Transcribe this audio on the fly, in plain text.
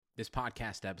This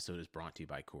podcast episode is brought to you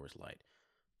by Coors Light.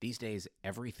 These days,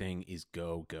 everything is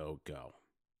go, go, go.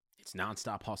 It's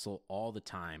nonstop hustle all the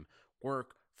time.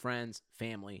 Work, friends,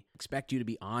 family expect you to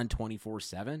be on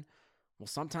 24/7. Well,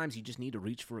 sometimes you just need to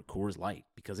reach for a Coors Light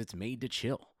because it's made to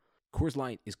chill. Coors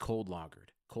Light is cold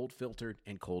lagered, cold filtered,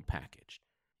 and cold packaged.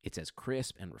 It's as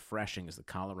crisp and refreshing as the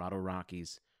Colorado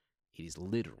Rockies. It is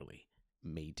literally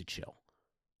made to chill.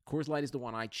 Coors Light is the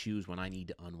one I choose when I need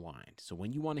to unwind. So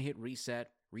when you want to hit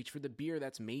reset, reach for the beer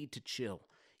that's made to chill.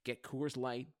 Get Coors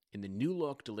Light in the new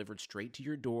look delivered straight to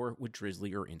your door with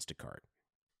Drizzly or Instacart.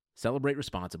 Celebrate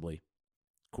responsibly.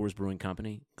 Coors Brewing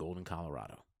Company, Golden,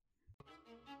 Colorado.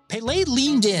 Pele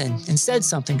leaned in and said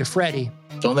something to Freddie.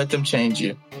 Don't let them change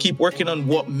you. Keep working on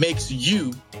what makes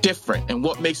you different and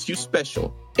what makes you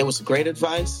special. It was great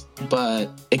advice, but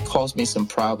it caused me some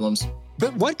problems.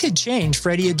 But what could change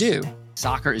Freddie Adu?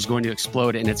 Soccer is going to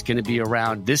explode, and it's going to be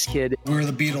around this kid. We were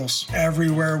the Beatles.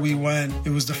 Everywhere we went,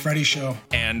 it was the Freddie Show.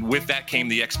 And with that came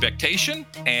the expectation,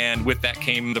 and with that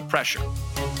came the pressure.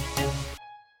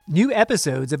 New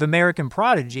episodes of American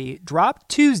Prodigy drop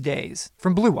Tuesdays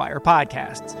from Blue Wire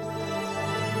Podcasts.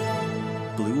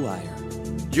 Blue Wire.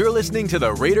 You're listening to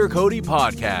the Raider Cody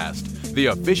Podcast, the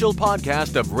official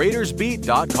podcast of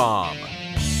RaidersBeat.com.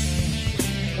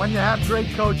 When you have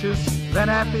great coaches, then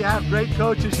after you have great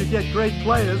coaches, you get great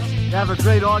players, you have a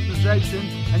great organization,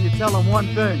 and you tell them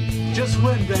one thing: just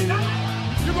win, baby.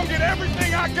 You're going to get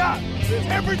everything I got.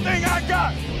 Everything I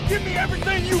got. Give me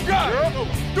everything you got.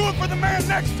 Yeah. Do it for the man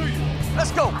next to you.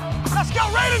 Let's go. Let's go.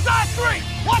 Raiders on three.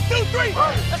 1, 2, 3.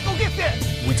 Let's go get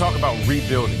that. We talk about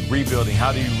rebuilding.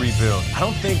 How do you rebuild? I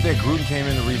don't think that Gruden came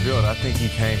in to rebuild. I think he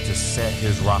came to set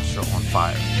his roster on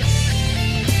fire.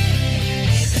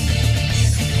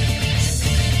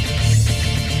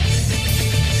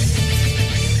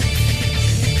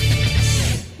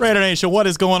 Raider Nation, what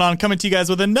is going on? Coming to you guys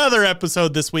with another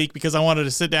episode this week because I wanted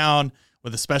to sit down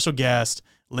with a special guest,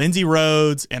 Lindsay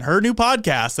Rhodes, and her new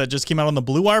podcast that just came out on the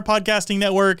Blue Wire Podcasting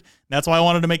Network. That's why I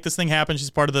wanted to make this thing happen. She's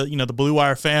part of the Blue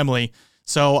Wire family.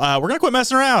 So we're going to quit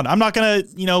messing around. I'm not going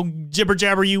to, jibber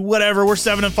jabber you, whatever. We're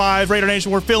 7-5. Raider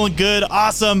Nation, we're feeling good.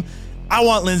 Awesome. I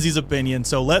want Lindsay's opinion.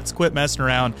 So let's quit messing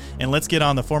around and let's get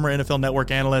on the former NFL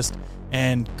Network analyst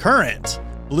and current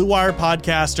Blue Wire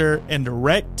podcaster and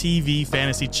DirecTV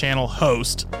Fantasy Channel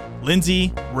host,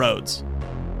 Lindsay Rhodes.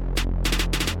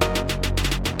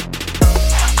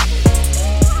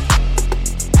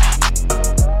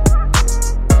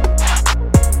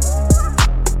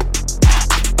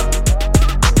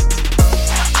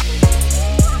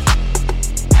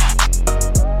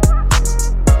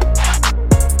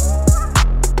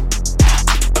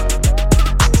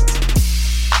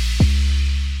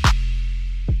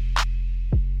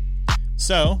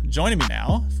 So, joining me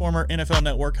now, former NFL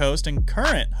Network host and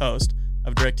current host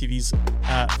of DirecTV's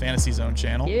Fantasy Zone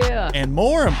channel. Yeah. And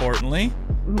more importantly,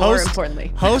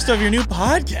 host of your new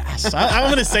podcast. I'm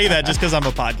going to say that just because I'm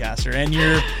a podcaster, and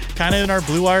you're kind of in our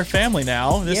Blue Wire family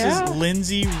now. This is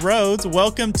Lindsay Rhodes.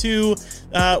 Welcome to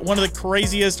one of the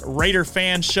craziest Raider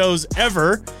fan shows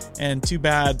ever. And too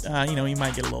bad, you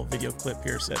might get a little video clip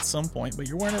here at some point, but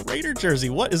you're wearing a Raider jersey.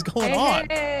 What is going on?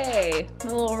 Hey, a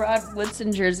little Rod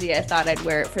Woodson jersey. I thought I'd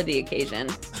wear it for the occasion.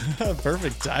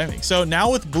 Perfect timing. So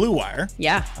now with Blue Wire,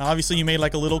 obviously you made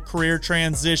like a little career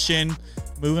transition,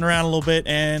 moving around a little bit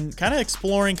and kind of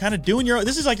exploring, kind of doing your own.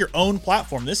 This is like your own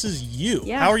platform. This is you.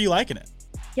 Yeah. How are you liking it?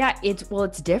 Yeah,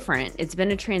 it's different. It's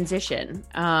been a transition.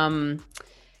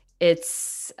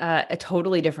 It's a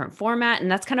totally different format, and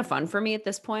that's kind of fun for me at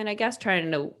this point, I guess, trying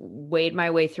to wade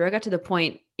my way through. I got to the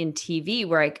point in TV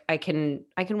where I can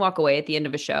walk away at the end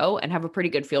of a show and have a pretty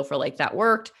good feel for like that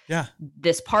worked. Yeah.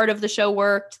 This part of the show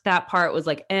worked. That part was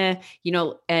like, and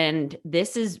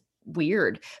this is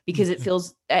weird because it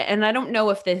feels, and I don't know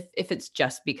if it's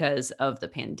just because of the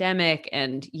pandemic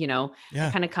and, I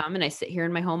kind of come and I sit here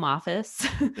in my home office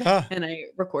and I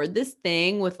record this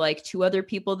thing with like 2 other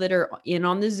people that are in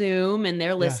on the Zoom and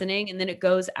they're listening, and then it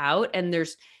goes out and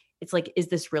it's like, is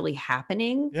this really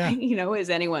happening? Yeah. Is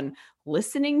anyone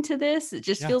listening to this? It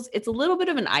just feels, it's a little bit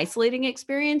of an isolating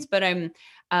experience, but I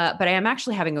am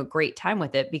actually having a great time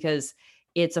with it because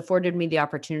it's afforded me the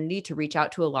opportunity to reach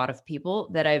out to a lot of people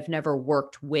that I've never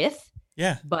worked with,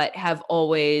 but have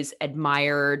always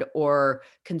admired or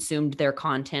consumed their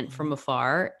content from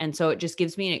afar. And so it just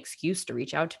gives me an excuse to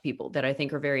reach out to people that I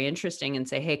think are very interesting and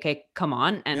say, hey, come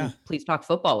on and please talk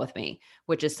football with me,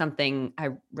 which is something I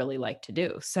really like to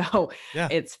do. So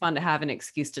it's fun to have an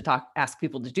excuse to ask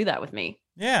people to do that with me.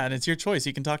 Yeah. And it's your choice.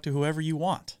 You can talk to whoever you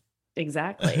want.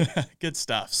 Exactly. Good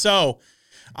stuff. So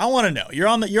I want to know. You're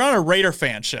on a Raider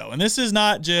fan show, and this is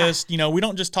not just we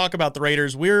don't just talk about the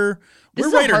Raiders. We're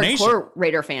Raider Nation. This is a hardcore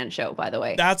Raider fan show, by the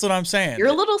way. That's what I'm saying. You're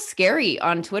a little scary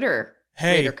on Twitter.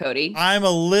 Hey, Raider Cody. I'm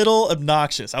a little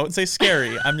obnoxious. I wouldn't say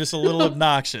scary. I'm just a little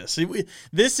obnoxious.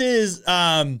 This is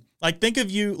like, think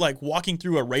of you like walking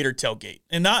through a Raider tailgate,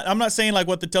 and I'm not saying like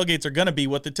what the tailgates are gonna be,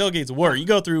 what the tailgates were. You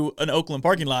go through an Oakland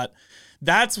parking lot.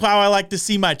 That's how I like to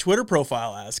see my Twitter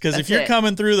profile as, because if you're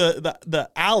coming through the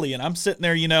alley and I'm sitting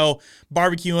there,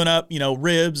 barbecuing up,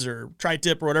 ribs or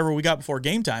tri-tip or whatever we got before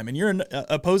game time, and you're an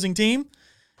opposing team.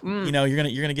 You're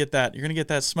gonna get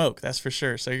that smoke, that's for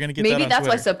sure. So you're gonna get maybe that on that's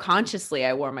Twitter. why subconsciously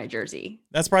I wore my jersey.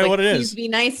 That's probably what it is. Please be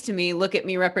nice to me. Look at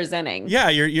me representing. Yeah,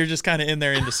 you're just kind of in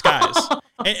there in disguise,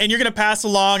 and you're gonna pass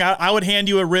along. I would hand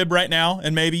you a rib right now,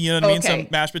 and maybe some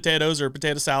mashed potatoes or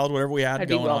potato salad, whatever we had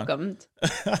going on. I'd be welcomed.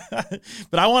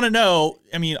 But I want to know.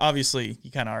 I mean, obviously,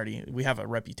 you kind of we have a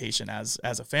reputation as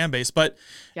a fan base, but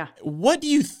yeah, what do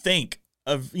you think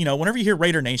of whenever you hear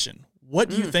Raider Nation? What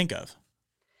do you think of?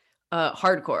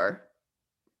 Hardcore.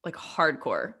 I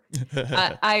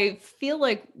feel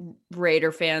like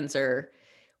Raider fans are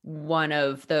one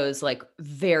of those like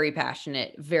very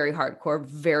passionate, very hardcore,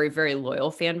 very, very loyal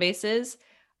fan bases.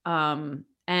 And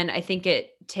I think it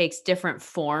takes different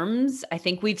forms. I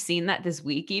think we've seen that this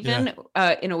week, even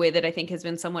in a way that I think has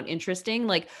been somewhat interesting.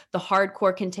 Like the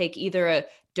hardcore can take either a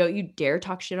 "don't you dare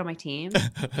talk shit on my team,"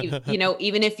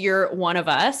 even if you're one of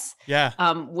us,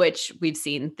 which we've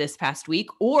seen this past week,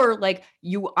 or like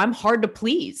I'm hard to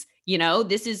please.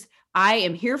 This is I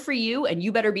am here for you, and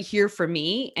you better be here for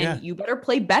me, and you better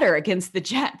play better against the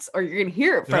Jets, or you're gonna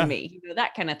hear it from me.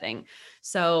 That kind of thing.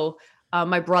 So.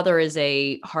 My brother is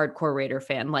a hardcore Raider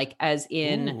fan, like as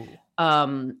in,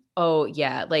 like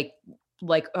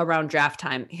around draft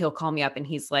time, he'll call me up and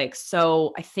he's like,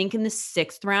 so I think in the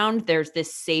 6th round, there's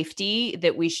this safety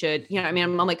that we should,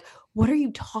 I'm like, what are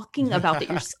you talking about that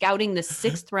you're scouting the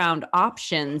 6th round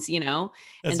options, And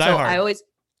so I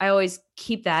always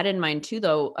keep that in mind too,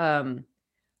 though.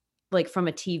 Like from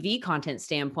a TV content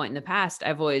standpoint in the past,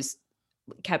 I've always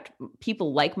kept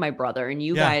people like my brother and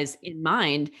you guys in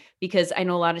mind, because I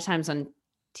know a lot of times on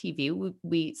TV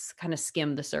we kind of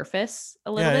skim the surface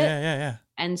a little bit. Yeah.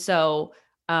 And so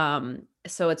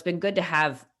it's been good to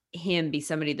have him be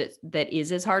somebody that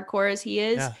is as hardcore as he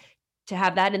is, to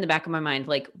have that in the back of my mind.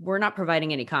 Like, we're not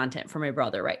providing any content for my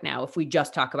brother right now if we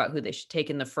just talk about who they should take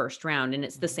in the 1st round, and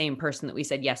it's the same person that we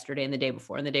said yesterday and the day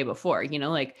before and the day before,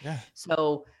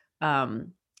 so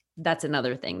that's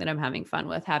another thing that I'm having fun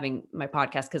with, having my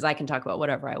podcast, because I can talk about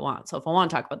whatever I want. So if I want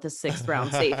to talk about the 6th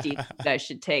round safety you guys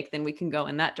should take, then we can go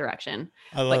in that direction.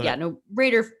 No,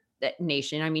 Raider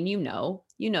Nation. I mean, you know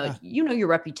your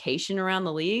reputation around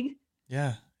the league.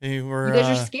 Yeah. You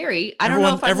guys are scary. I don't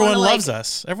know if everyone loves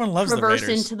us. Everyone loves the Raiders.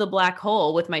 Reverse into the black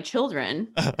hole with my children.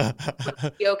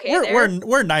 You okay?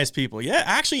 We're nice people. Yeah,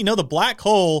 actually, the black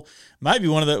hole might be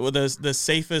one of the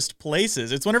safest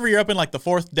places. It's whenever you're up in like the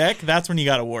 4th deck, that's when you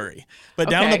got to worry. But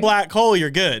down in the black hole,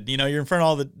 you're good. You're in front of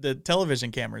all the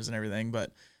television cameras and everything.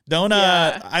 But don't.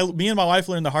 Me and my wife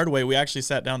learned the hard way. We actually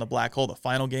sat down the black hole the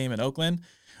final game in Oakland.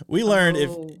 We learned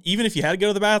even if you had to go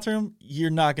to the bathroom,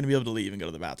 you're not going to be able to leave and go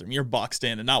to the bathroom. You're boxed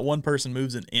in, and not one person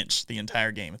moves an inch the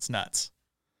entire game. It's nuts.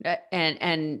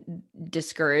 And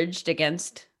discouraged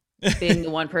against being the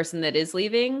one person that is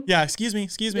leaving. Yeah, excuse me,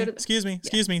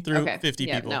 through 50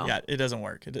 people. No. Yeah, it doesn't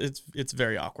work. It's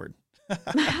very awkward.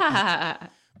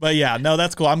 But yeah, no,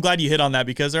 that's cool. I'm glad you hit on that,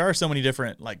 because there are so many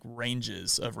different like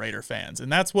ranges of Raider fans,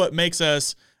 and that's what makes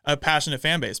us a passionate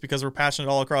fan base, because we're passionate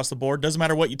all across the board. Doesn't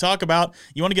matter what you talk about.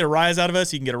 You want to get a rise out of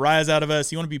us, you can get a rise out of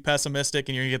us. You want to be pessimistic,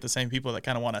 and you're gonna get the same people that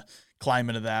kind of want to climb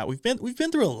into that. We've been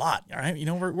through a lot, all right?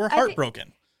 We're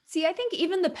heartbroken. I think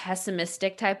even the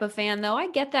pessimistic type of fan, though,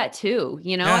 I get that too.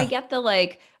 I get the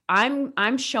like,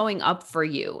 I'm showing up for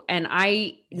you, and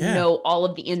I know all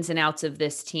of the ins and outs of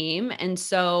this team, and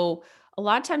so a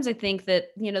lot of times I think that,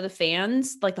 the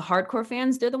fans, like the hardcore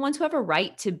fans, they're the ones who have a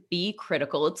right to be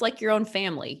critical. It's like your own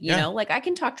family, you know, like I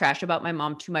can talk trash about my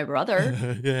mom to my brother,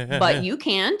 but you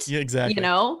can't, exactly.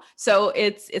 So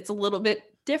it's a little bit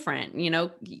different,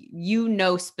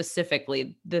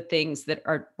 specifically the things that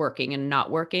are working and not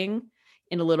working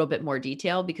in a little bit more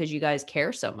detail, because you guys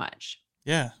care so much.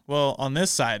 Yeah. Well, on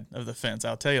this side of the fence,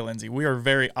 I'll tell you, Lindsay, we are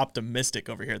very optimistic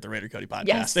over here at the Raider Cody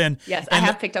podcast. Yes, I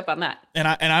have picked up on that. And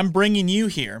I'm bringing you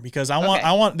here because I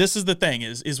want, this is the thing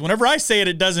is whenever I say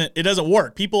it doesn't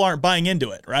work. People aren't buying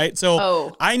into it. Right.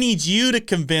 So I need you to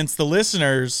convince the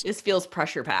listeners. This feels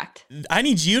pressure packed. I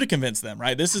need you to convince them,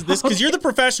 right? This because you're the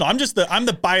professional. I'm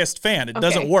the biased fan. It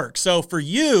doesn't work. So for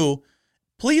you,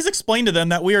 please explain to them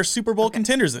that we are Super Bowl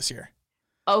contenders this year.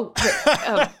 Oh,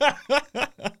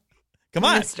 come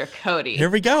on, Mr. Cody. Here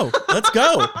we go. Let's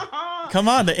go. Come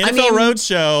on, the NFL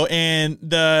Roadshow, and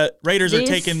the Raiders are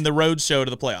taking the Roadshow to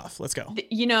the playoff. Let's go.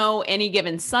 Any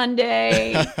given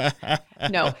Sunday.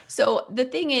 No. So the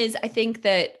thing is, I think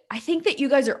that you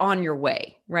guys are on your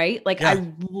way, right? Like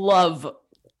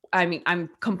I'm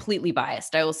completely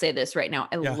biased. I will say this right now.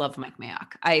 I love Mike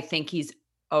Mayock. I think he's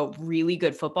a really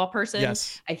good football person.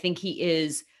 Yes. I think he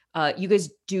is. You guys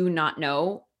do not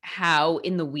know how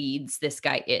in the weeds this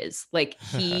guy is. Like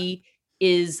he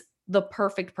is the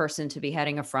perfect person to be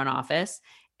heading a front office.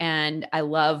 And I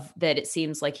love that it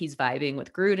seems like he's vibing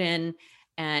with Gruden.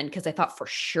 And because I thought for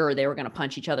sure they were going to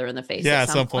punch each other in the face at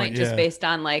some point, just based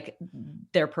on like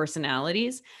their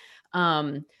personalities.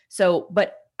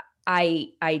 But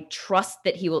I trust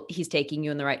that he's taking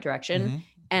you in the right direction. Mm-hmm.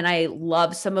 And I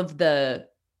love some of the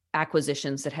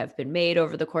acquisitions that have been made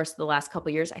over the course of the last couple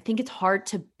of years. I think it's hard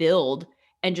to build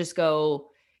and just go,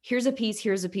 here's a piece,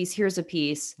 here's a piece, here's a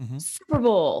piece, mm-hmm. Super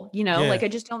Bowl, like I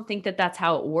just don't think that that's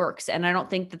how it works. And I don't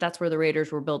think that that's where the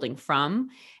Raiders were building from.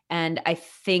 And I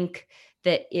think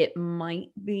that it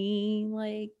might be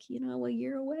like, a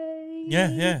year away. Yeah.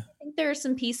 I think there are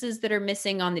some pieces that are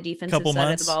missing on the defensive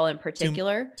side of the ball in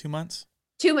particular. 2 months.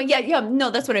 2 months. Yeah. No,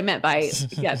 that's what I meant by,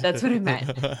 that's what I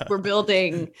meant. We're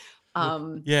building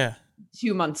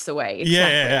 2 months away. Exactly.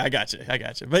 Yeah. I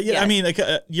got you. But I mean,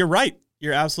 you're right.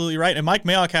 You're absolutely right. And Mike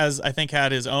Mayock has, I think,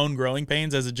 had his own growing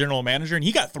pains as a general manager, and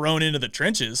he got thrown into the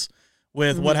trenches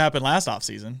with what happened last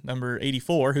offseason. Number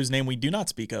 84, whose name we do not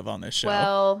speak of on this show.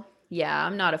 Well, yeah,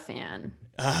 I'm not a fan.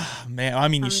 Man, I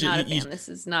mean, I'm not a fan. This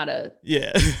is not a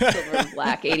silver and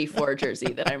black 84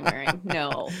 jersey that I'm wearing.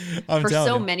 No, for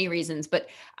so many reasons. But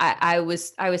I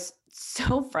was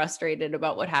so frustrated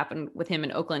about what happened with him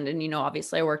in Oakland. And,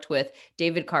 obviously I worked with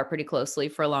David Carr pretty closely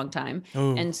for a long time.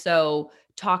 Ooh. And so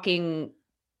talking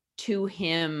to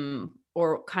him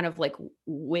or kind of like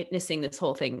witnessing this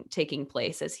whole thing taking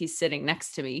place as he's sitting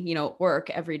next to me, at work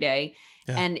every day.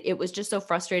 Yeah. And it was just so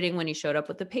frustrating when he showed up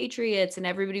with the Patriots and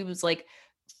everybody was like,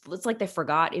 it's like they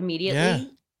forgot immediately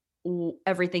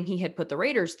everything he had put the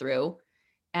Raiders through.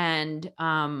 And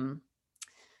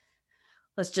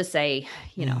let's just say,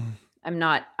 I'm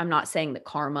not saying that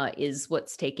karma is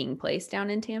what's taking place down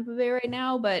in Tampa Bay right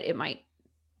now, but it might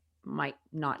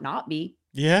not be.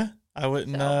 Yeah, I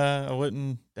wouldn't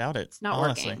doubt it. It's not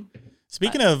honestly. working.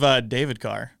 Speaking of David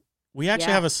Carr, we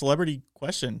actually have a celebrity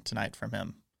question tonight from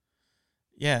him.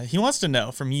 Yeah, he wants to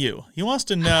know from you. He wants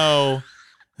to know.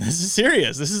 This is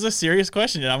serious. This is a serious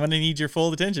question, and I'm going to need your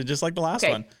full attention, just like the last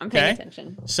one. I'm paying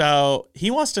attention. So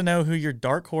he wants to know who your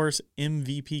dark horse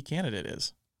MVP candidate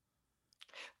is.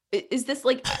 Is this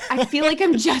like, I feel like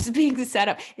I'm just being set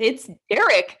up. It's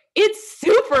Derek. It's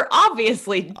super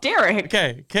obviously Derek.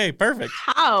 Okay, perfect.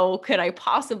 How could I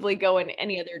possibly go in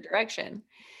any other direction?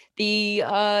 The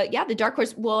dark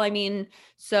horse. Well, I mean,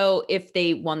 so if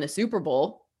they won the Super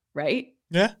Bowl, right?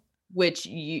 Yeah. Which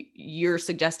you're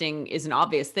suggesting is an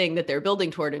obvious thing that they're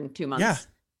building toward in 2 months,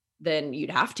 then you'd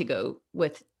have to go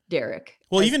with Derek.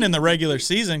 Well, even in the regular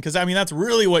season, because I mean, that's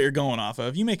really what you're going off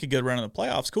of. You make a good run in the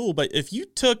playoffs, cool. But if you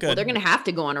took they're going to have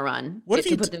to go on a run. What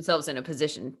if you put themselves in a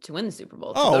position to win the Super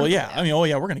Bowl? Oh, well, yeah. I mean, we're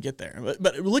going to get there.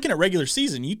 But looking at regular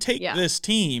season, you take this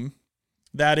team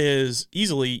that is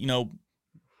easily,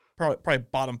 probably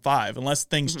bottom 5, unless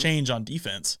things change on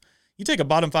defense. You take a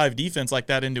bottom 5 defense like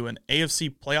that into an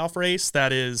AFC playoff race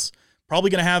that is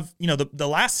probably going to have, the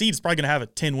last seed is probably going to have a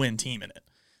 10-win team in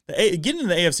it. Getting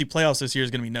into the AFC playoffs this year is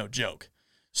going to be no joke.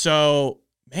 So,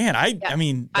 man, I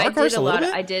mean, dark horse a little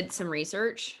bit. I did some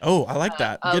research. Oh, I like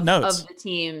that. Good notes. Of the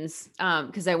teams,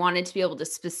 because I wanted to be able to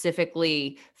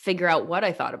specifically figure out what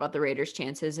I thought about the Raiders'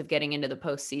 chances of getting into the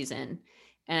postseason.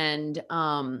 And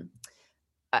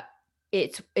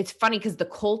it's funny because the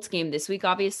Colts game this week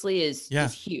obviously is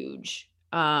huge.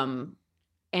 And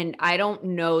I don't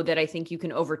know that I think you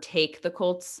can overtake the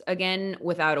Colts again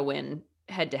without a win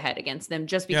head to head against them,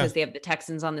 just because they have the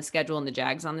Texans on the schedule and the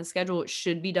Jags on the schedule. It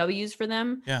should be W's for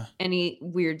them. Yeah. Any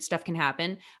weird stuff can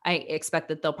happen. I expect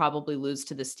that they'll probably lose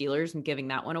to the Steelers and giving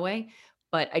that one away,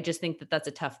 but I just think that that's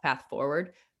a tough path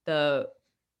forward. The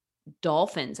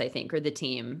Dolphins, I think, are the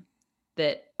team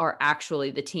that are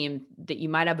actually the team that you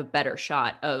might have a better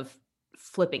shot of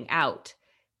flipping out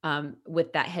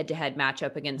with that head-to-head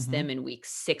matchup against them in week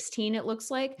 16, it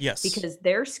looks like. Yes. Because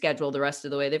their schedule the rest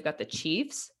of the way, they've got the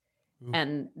Chiefs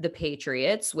and the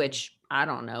Patriots, which I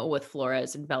don't know with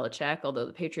Flores and Belichick, although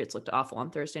the Patriots looked awful on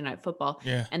Thursday Night Football.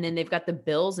 Yeah. And then they've got the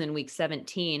Bills in week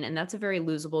 17, and that's a very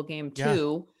losable game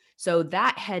too. So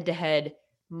that head-to-head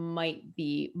might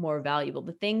be more valuable.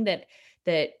 The thing that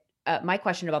my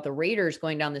question about the Raiders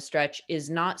going down the stretch is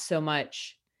not so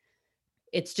much.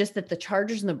 It's just that the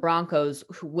Chargers and the Broncos,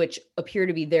 which appear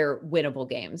to be their winnable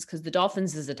games, because the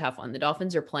Dolphins is a tough one. The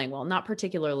Dolphins are playing well, not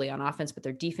particularly on offense, but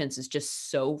their defense is just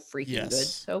so freaking good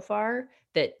so far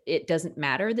that it doesn't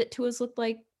matter that Tua's looked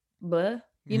like, bleh,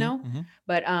 you know?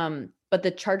 But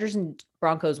the Chargers and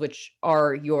Broncos, which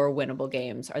are your winnable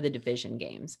games, are the division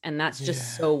games. And that's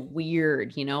just so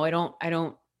weird. You know, I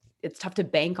don't, it's tough to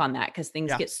bank on that because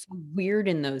things get so weird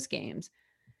in those games.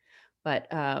 But,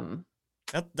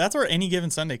 that's where any given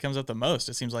Sunday comes up the most,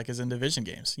 it seems like, is in division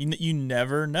games. You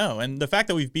never know. And the fact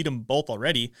that we've beat them both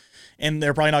already, and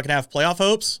they're probably not going to have playoff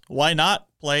hopes, why not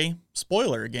play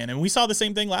spoiler again? And we saw the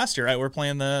same thing last year, right? We're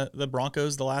playing the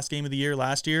Broncos the last game of the year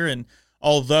last year, and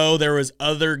although there was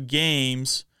other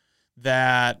games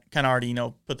that kind of already,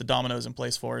 put the dominoes in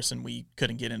place for us and we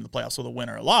couldn't get into the playoffs with a win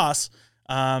or a loss,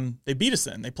 they beat us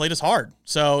then. They played us hard.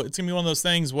 So it's going to be one of those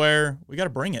things where we got to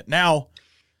bring it. Now,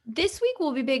 this week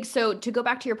will be big. So to go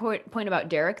back to your point about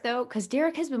Derek, though, because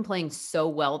Derek has been playing so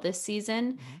well this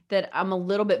season that I'm a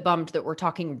little bit bummed that we're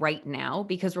talking right now,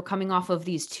 because we're coming off of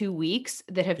these 2 weeks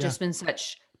that have just been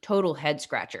such total head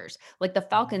scratchers. Like the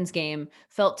Falcons game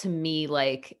felt to me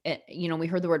like, we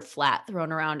heard the word flat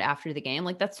thrown around after the game.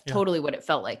 Like that's totally what it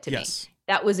felt like to me.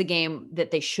 That was a game that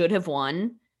they should have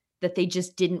won, that they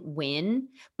just didn't win.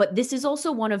 But this is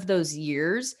also one of those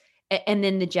years. And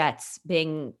then the Jets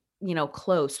being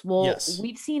close. Well,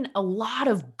 we've seen a lot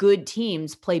of good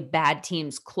teams play bad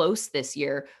teams close this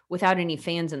year without any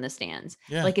fans in the stands.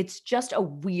 Like it's just a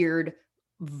weird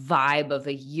vibe of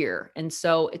a year. And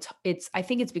so I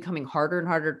think it's becoming harder and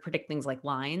harder to predict things like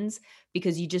lines,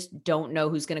 because you just don't know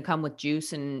who's going to come with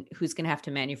juice and who's going to have to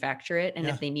manufacture it. And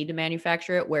if they need to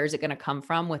manufacture it, where is it going to come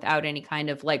from without any kind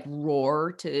of like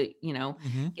roar to,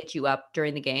 get you up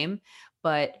during the game.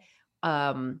 But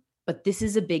this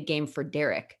is a big game for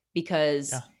Derek,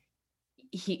 because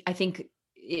I think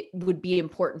it would be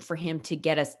important for him to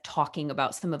get us talking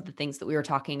about some of the things that we were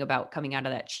talking about coming out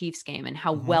of that Chiefs game and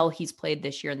how well he's played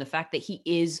this year. And the fact that he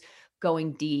is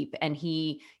going deep and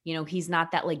he, he's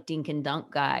not that like dink and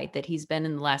dunk guy that he's been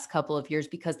in the last couple of years,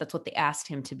 because that's what they asked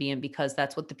him to be. And because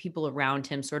that's what the people around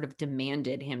him sort of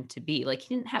demanded him to be. Like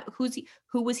he didn't have, who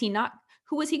was he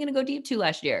going to go deep to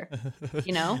last year?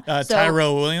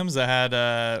 Tyrell Williams that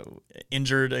had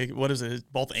injured,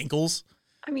 both ankles.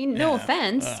 I mean, no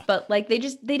offense, but like they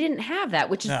didn't have that,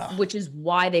 which is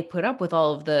why they put up with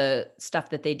all of the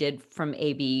stuff that they did from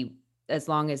AB as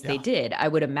long as they did, I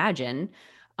would imagine.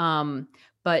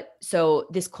 But so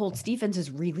this Colts defense is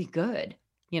really good,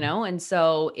 and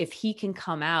so if he can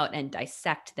come out and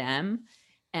dissect them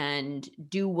and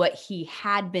do what he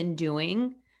had been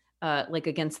doing, like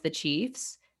against the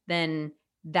Chiefs, then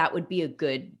that would be a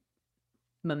good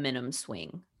momentum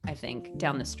swing, I think,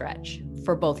 down the stretch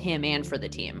for both him and for the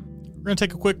team. We're going to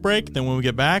take a quick break. Then when we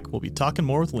get back, we'll be talking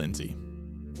more with Lindsay.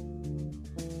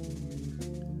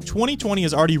 2020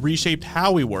 has already reshaped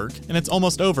how we work, and it's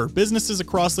almost over. Businesses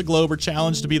across the globe are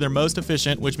challenged to be their most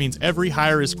efficient, which means every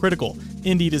hire is critical.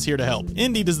 Indeed is here to help.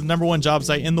 Indeed is the #1 job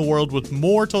site in the world with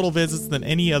more total visits than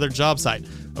any other job site.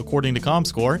 According to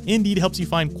ComScore, Indeed helps you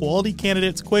find quality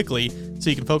candidates quickly so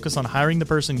you can focus on hiring the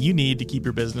person you need to keep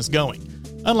your business going.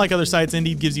 Unlike other sites,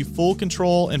 Indeed gives you full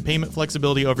control and payment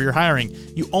flexibility over your hiring.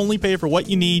 You only pay for what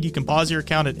you need, you can pause your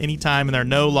account at any time, and there are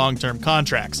no long-term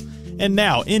contracts. And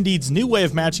now, Indeed's new way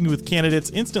of matching you with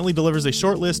candidates instantly delivers a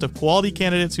short list of quality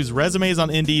candidates whose resumes on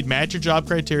Indeed match your job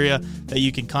criteria that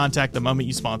you can contact the moment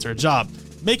you sponsor a job,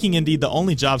 making Indeed the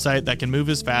only job site that can move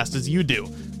as fast as you do.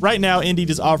 Right now, Indeed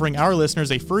is offering our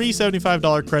listeners a free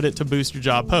 $75 credit to boost your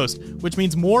job post, which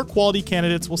means more quality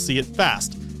candidates will see it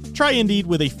fast. Try Indeed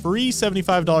with a free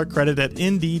 $75 credit at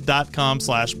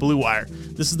Indeed.com/Blue Wire.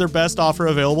 This is their best offer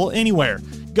available anywhere.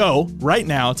 Go right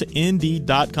now to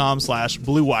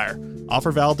Indeed.com/Blue Wire.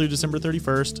 Offer valid through December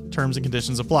 31st. Terms and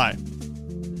conditions apply.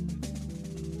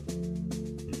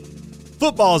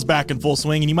 Football is back in full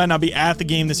swing, and you might not be at the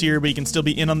game this year, but you can still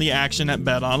be in on the action at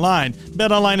BetOnline.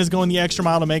 BetOnline is going the extra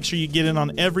mile to make sure you get in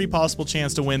on every possible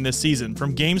chance to win this season,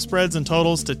 from game spreads and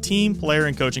totals to team, player,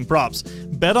 and coaching props.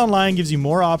 BetOnline gives you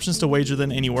more options to wager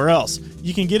than anywhere else.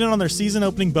 You can get in on their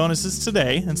season-opening bonuses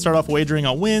today and start off wagering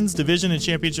on wins, division, and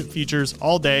championship futures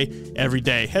all day, every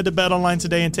day. Head to BetOnline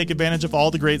today and take advantage of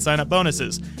all the great sign-up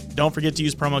bonuses. Don't forget to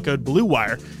use promo code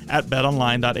BlueWire at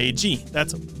betonline.ag.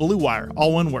 That's Blue Wire,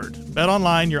 all one word.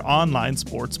 BetOnline, your online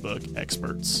sportsbook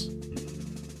experts.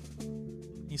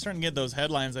 He's starting to get those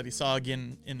headlines that he saw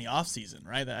again in the offseason,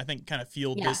 right? That I think kind of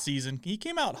fueled this season. He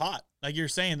came out hot. Like you're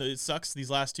saying, that it sucks these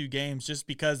last two games just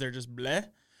because they're just bleh.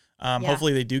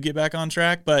 Hopefully they do get back on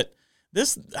track. But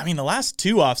the last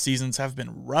 2 off seasons have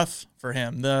been rough for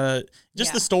him. The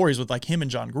stories with like him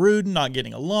and John Gruden not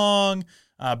getting along,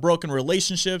 broken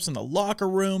relationships in the locker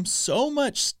room, so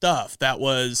much stuff that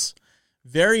was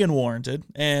very unwarranted.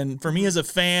 And for me as a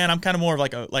fan, I'm kind of more of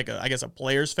like a I guess a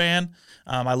player's fan.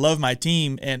 I love my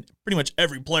team and pretty much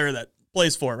every player that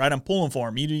plays for it, right? I'm pulling for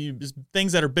them. You do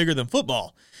things that are bigger than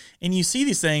football. And you see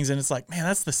these things and it's like, man,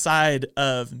 that's the side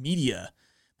of media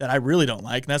that I really don't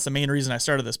like. And that's the main reason I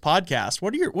started this podcast.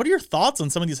 What are your thoughts on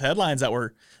some of these headlines that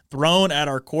were thrown at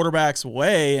our quarterback's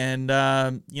way and,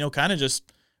 kind of just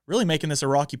really making this a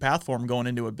rocky path for him going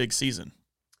into a big season?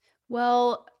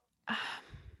 Well,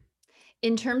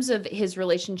 in terms of his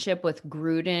relationship with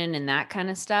Gruden and that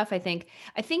kind of stuff, I think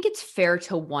it's fair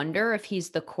to wonder if he's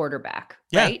the quarterback,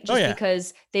 right? Just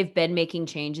because they've been making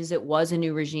changes. It was a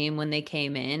new regime when they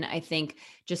came in. I think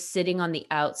just sitting on the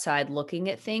outside looking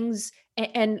at things,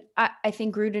 and I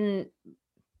think Gruden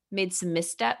made some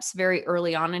missteps very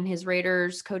early on in his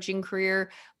Raiders coaching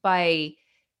career by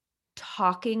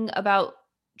talking about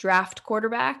draft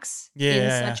quarterbacks in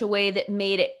such a way that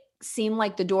made it seem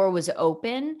like the door was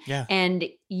open, and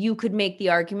you could make the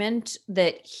argument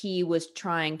that he was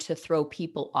trying to throw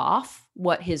people off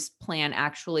what his plan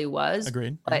actually was.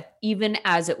 Agreed. But even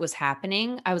as it was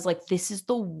happening, I was like, this is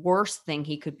the worst thing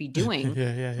he could be doing.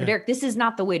 Derek, this is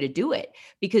not the way to do it,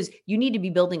 because you need to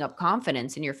be building up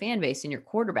confidence in your fan base and your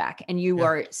quarterback. And you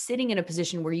are sitting in a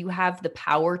position where you have the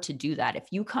power to do that. If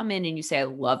you come in and you say, I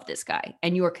love this guy,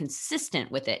 and you are consistent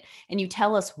with it, and you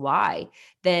tell us why,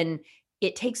 then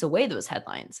it takes away those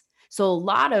headlines. So a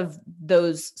lot of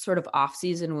those sort of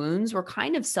off-season wounds were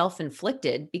kind of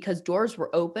self-inflicted because doors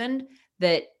were opened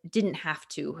that didn't have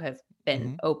to have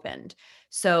been opened.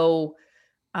 So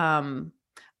I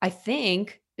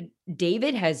think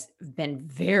David has been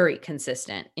very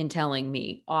consistent in telling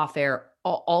me off air,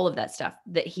 all of that stuff,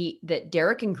 that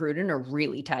Derek and Gruden are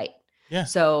really tight. Yeah.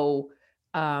 So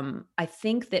I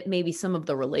think that maybe some of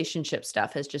the relationship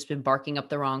stuff has just been barking up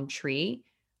the wrong tree.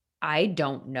 I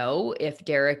don't know if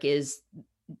Derek is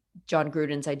John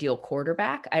Gruden's ideal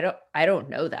quarterback. I don't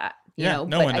know that, no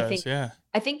but one does.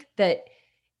 I think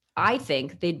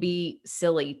they'd be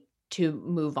silly to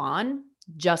move on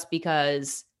just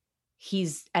because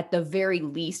he's at the very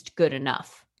least good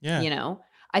enough. Yeah.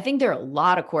 I think there are a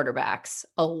lot of quarterbacks,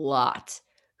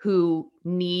 who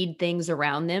need things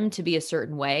around them to be a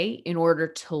certain way in order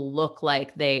to look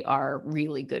like they are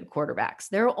really good quarterbacks.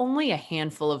 There are only a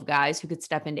handful of guys who could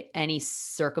step into any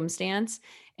circumstance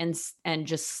and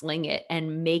just sling it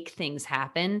and make things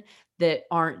happen that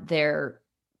aren't there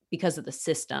because of the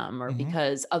system or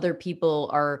because other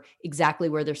people are exactly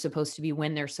where they're supposed to be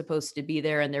when they're supposed to be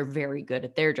there, and they're very good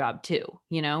at their job too,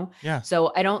 Yeah.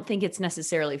 So I don't think it's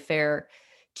necessarily fair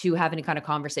to have any kind of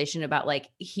conversation about like,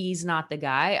 he's not the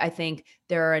guy. I think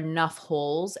there are enough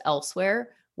holes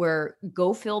elsewhere where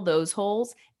go fill those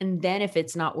holes. And then if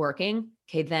it's not working,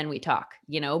 okay, then we talk,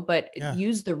 but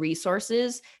use the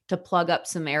resources to plug up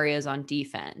some areas on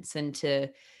defense and to,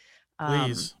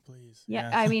 please. Yeah.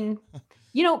 I mean,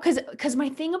 cause my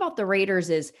thing about the Raiders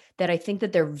is that I think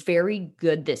that they're very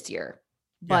good this year,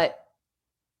 but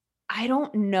I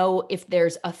don't know if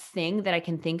there's a thing that I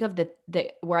can think of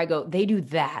that where I go, they do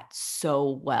that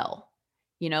so well,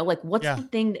 like what's the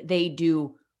thing that they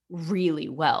do really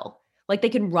well? Like they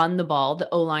can run the ball. The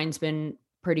O-line's been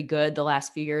pretty good the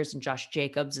last few years, and Josh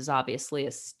Jacobs is obviously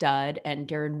a stud, and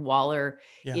Darren Waller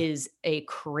is a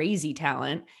crazy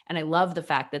talent. And I love the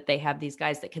fact that they have these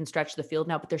guys that can stretch the field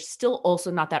now, but there's still also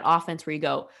not that offense where you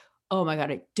go, oh my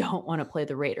God, I don't want to play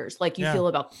the Raiders. Like you feel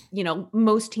about,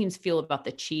 most teams feel about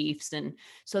the Chiefs. And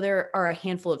so there are a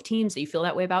handful of teams that you feel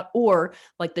that way about, or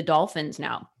like the Dolphins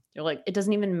now. They're like, it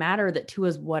doesn't even matter that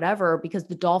Tua's whatever, because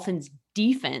the Dolphins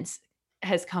defense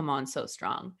has come on so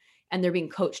strong and they're being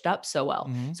coached up so well.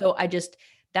 So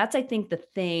that's, I think, the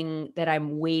thing that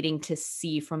I'm waiting to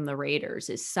see from the Raiders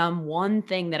is one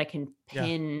thing that I can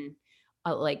pin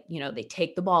they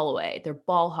take the ball away, they're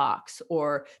ball hawks,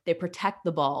 or they protect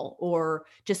the ball, or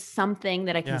just something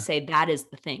that I can say that is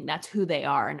the thing. That's who they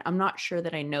are. And I'm not sure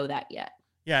that I know that yet.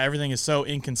 Yeah, everything is so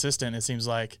inconsistent. It seems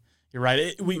like you're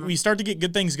right. We start to get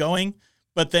good things going,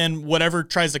 but then whatever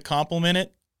tries to complement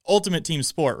it, ultimate team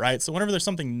sport, right? So whenever there's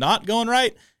something not going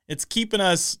right, it's keeping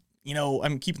us,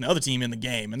 keeping the other team in the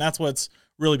game. And that's what's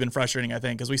really been frustrating, I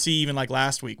think, because we see even like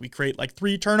last week, we create like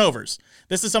 3 turnovers.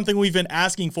 This is something we've been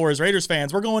asking for as Raiders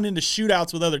fans. We're going into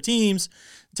shootouts with other teams,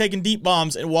 taking deep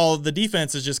bombs, and while the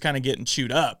defense is just kind of getting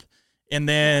chewed up. And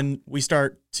then we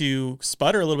start to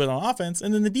sputter a little bit on offense,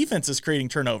 and then the defense is creating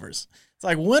turnovers. It's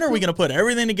like, when are we going to put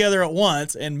everything together at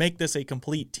once and make this a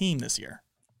complete team this year?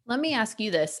 Let me ask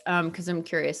you this, because I'm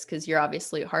curious, because you're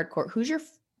obviously hardcore. Who's your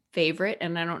favorite?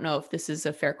 And I don't know if this is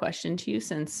a fair question to you,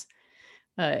 since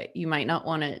you might not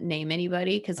want to name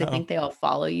anybody, because I think they all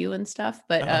follow you and stuff.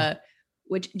 But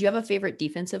do you have a favorite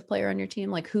defensive player on your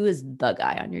team? Like, who is the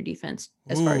guy on your defense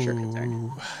as far as you're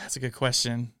concerned? That's a good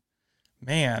question.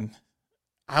 Man,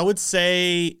 I would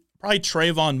say probably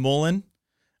Trayvon Mullen.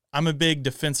 I'm a big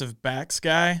defensive backs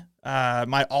guy.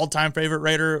 My all-time favorite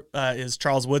Raider is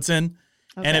Charles Woodson.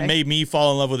 Okay. And it made me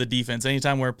fall in love with the defense.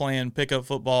 Anytime we were playing pickup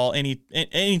football,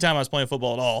 anytime I was playing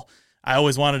football at all, I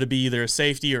always wanted to be either a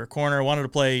safety or a corner. I wanted to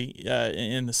play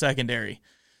in the secondary.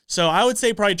 So I would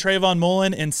say probably Trayvon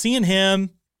Mullen, and seeing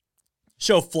him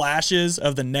show flashes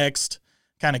of the next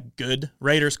kind of good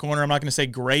Raiders corner. I'm not going to say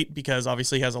great because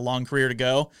obviously he has a long career to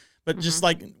go, but just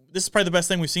like this is probably the best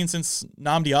thing we've seen since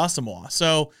Nnamdi Asomugha.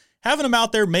 So having him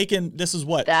out there making that's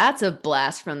a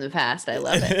blast from the past. I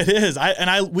love it. It is.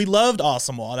 We loved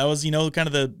Asomugha. That was, kind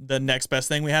of the next best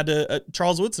thing we had to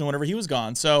Charles Woodson whenever he was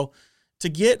gone. So to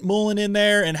get Mullen in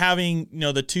there and having,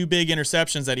 the two big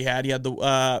interceptions that he had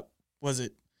the,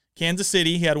 Kansas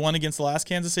City. He had one against the last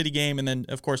Kansas City game. And then,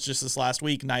 of course, just this last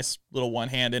week, nice little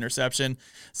one-hand interception.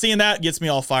 Seeing that gets me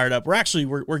all fired up.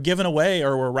 We're giving away,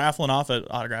 or we're raffling off an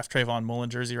autographed Trayvon Mullen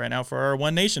jersey right now for our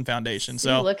One Nation Foundation.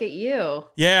 So look at you.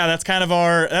 Yeah, that's kind of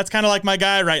like my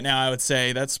guy right now, I would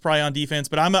say. That's probably on defense.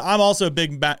 But I'm also a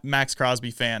big Max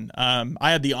Crosby fan.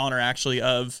 I had the honor, actually,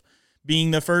 of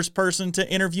being the first person to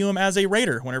interview him as a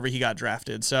Raider whenever he got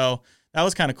drafted. So that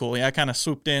was kind of cool. Yeah, I kind of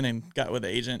swooped in and got with the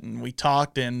agent, and we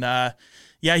talked. And,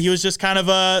 he was just kind of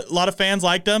a lot of fans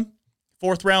liked him.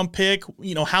 4th-round pick.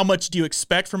 How much do you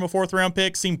expect from a 4th-round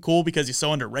pick? Seemed cool because he's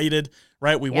so underrated,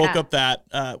 right? We woke up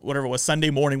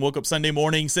Sunday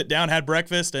morning, sit down, had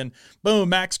breakfast, and boom,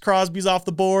 Max Crosby's off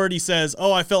the board. He says,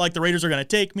 I felt like the Raiders are going to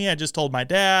take me. I just told my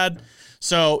dad.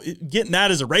 So getting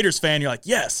that as a Raiders fan, you're like,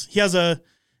 yes,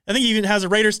 I think he even has a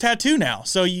Raiders tattoo now.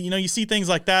 So, you see things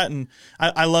like that, and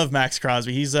I love Max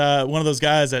Crosby. He's one of those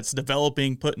guys that's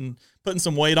developing, putting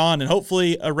some weight on, and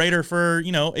hopefully a Raider for,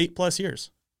 8+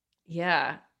 years.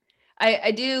 Yeah.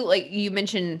 I do, like you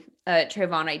mentioned,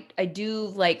 Trayvon, I do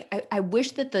like, I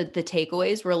wish that the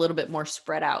takeaways were a little bit more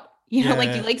spread out. You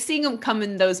like seeing them come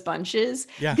in those bunches.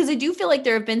 Yeah. Because I do feel like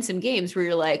there have been some games where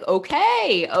you're like,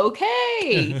 okay.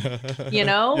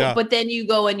 Yeah. But then you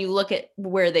go and you look at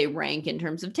where they rank in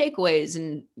terms of takeaways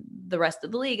and the rest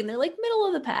of the league, and they're like middle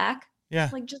of the pack. Yeah.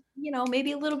 Like just,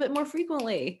 maybe a little bit more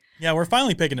frequently. Yeah, we're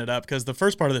finally picking it up because the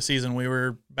first part of the season we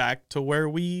were back to where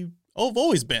we've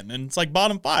always been. And it's like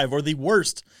bottom 5 or the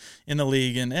worst in the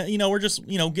league. And, we're just,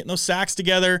 getting those sacks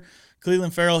together.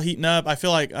 Cleveland Farrell heating up. I feel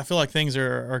like things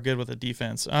are good with the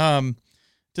defense.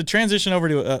 To transition over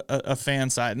to a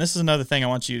fan side, and this is another thing I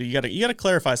want you got to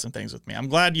clarify some things with me. I'm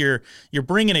glad you're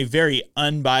bringing a very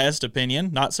unbiased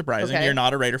opinion. Not surprising. Okay. You're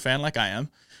not a Raider fan like I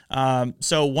am.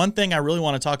 So one thing I really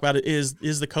want to talk about is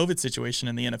the COVID situation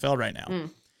in the NFL right now.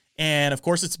 And of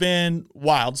course, it's been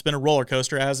wild. It's been a roller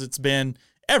coaster, as it's been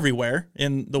everywhere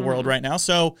in the world right now.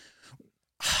 So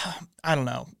I don't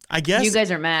know. I guess you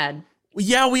guys are mad.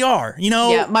 Yeah, we are.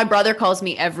 Yeah, my brother calls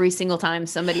me every single time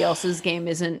somebody else's game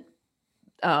isn't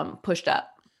pushed up.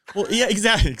 Well, yeah,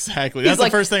 exactly. That's the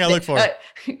first thing I look for.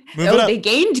 They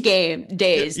gained game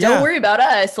days. Don't worry about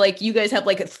us. Like, you guys have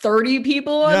like 30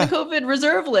 people on the COVID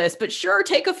reserve list, but sure,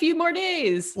 take a few more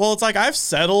days. Well, it's like I've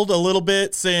settled a little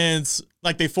bit since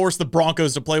like they forced the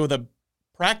Broncos to play with a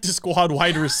practice squad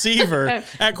wide receiver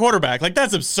at quarterback. Like,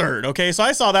 that's absurd. Okay, so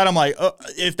I saw that. I'm like,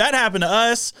 if that happened to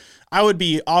us, I would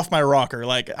be off my rocker.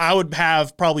 Like, I would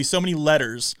have probably so many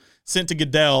letters sent to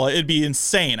Goodell. It'd be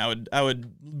insane. I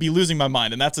would be losing my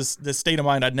mind. And that's the state of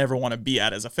mind I'd never want to be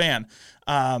at as a fan.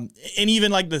 And even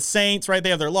like the Saints, right? They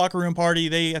have their locker room party.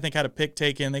 They, I think, had a pick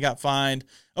taken. They got fined.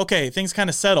 Okay, things kind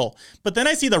of settle. But then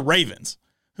I see the Ravens,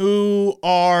 who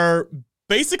are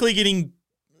basically getting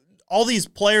all these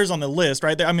players on the list,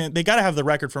 right? They got to have the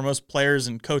record for most players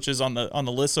and coaches on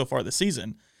the list so far this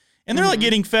season. And they're like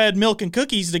getting fed milk and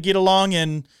cookies to get along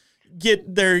and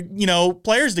get their,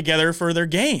 players together for their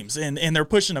games. And they're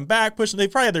pushing them back, they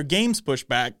probably had their games pushed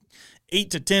back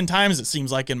 8 to 10 times, it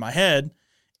seems like, in my head.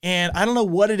 And I don't know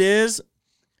what it is.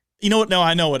 You know what? No,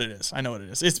 I know what it is.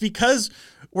 It's because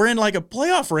we're in like a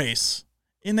playoff race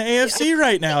in the AFC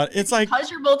right now. It's like,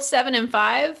 because you're both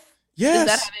 7-5. Yes. Does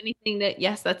that have anything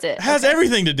yes, that's it. It has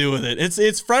everything to do with it.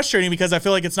 It's frustrating because I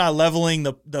feel like it's not leveling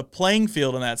the playing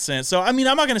field in that sense. So, I'm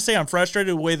not going to say I'm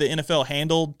frustrated with the way the NFL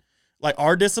handled like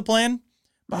our discipline,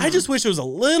 but I just wish it was a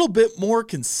little bit more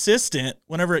consistent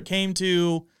whenever it came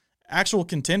to actual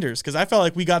contenders, because I felt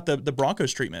like we got the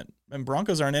Broncos treatment, and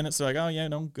Broncos aren't in it, so like, oh yeah,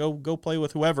 no, go play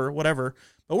with whoever, whatever.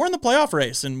 But we're in the playoff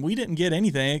race, and we didn't get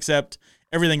anything except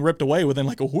everything ripped away within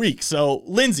like a week. So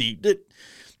Lindsay,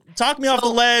 talk me off the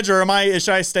ledge, or should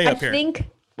I stay up here?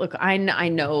 Look, I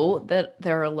know that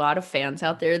there are a lot of fans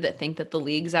out there that think that the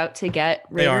league's out to get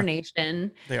Raider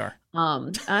Nation. They are.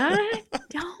 I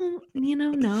don't,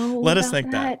 know. Let us think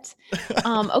that.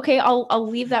 Okay, I'll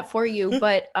leave that for you.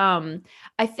 But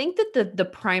I think that the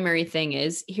primary thing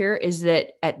is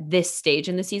that at this stage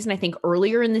in the season, I think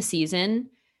earlier in the season,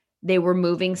 they were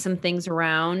moving some things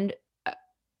around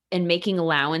and making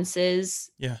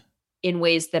allowances in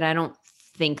ways that I don't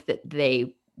think that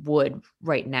they would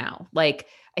right now. Like,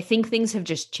 I think things have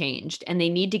just changed, and they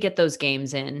need to get those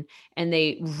games in, and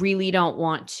they really don't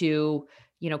want to,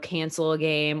 cancel a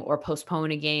game or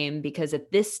postpone a game, because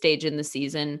at this stage in the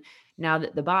season, now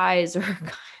that the buys are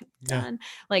done,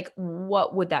 like,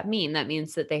 what would that mean? That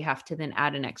means that they have to then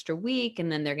add an extra week,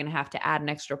 and then they're going to have to add an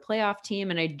extra playoff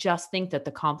team. And I just think that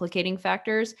the complicating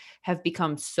factors have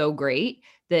become so great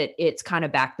that it's kind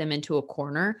of backed them into a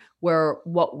corner where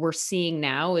what we're seeing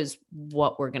now is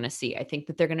what we're going to see. I think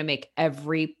that they're going to make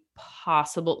every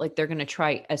possible, like, they're going to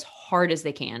try as hard as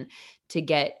they can to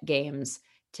get games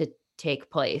to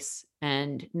take place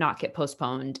and not get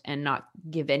postponed and not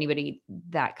give anybody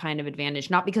that kind of advantage,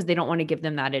 not because they don't want to give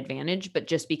them that advantage, but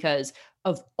just because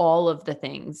of all of the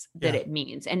things that it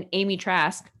means. And Amy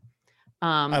Trask, who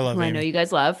I know you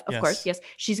guys love, of course. Yes.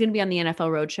 She's going to be on the NFL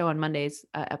Roadshow on Monday's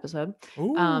episode.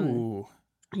 Ooh.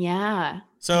 Yeah.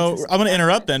 So I'm going to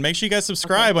interrupt then. Make sure you guys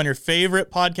subscribe on your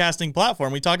favorite podcasting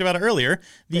platform. We talked about it earlier,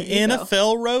 the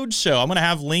NFL Roadshow. I'm going to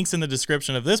have links in the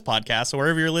description of this podcast. So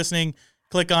wherever you're listening,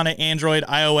 click on it, Android,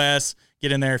 iOS,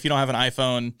 get in there. If you don't have an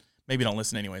iPhone, maybe don't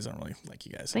listen anyways. I don't really like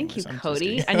you guys. Thank you,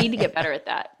 Cody. I need to get better at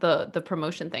that, the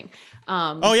promotion thing.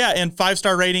 And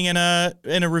 5-star rating and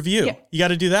a review. Yeah. You got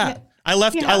to do that. Yeah. I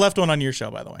left one on your show,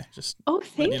 by the way.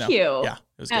 Thank you. Yeah,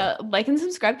 it was good. Like and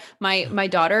subscribe. My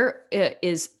daughter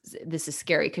this is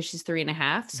scary because she's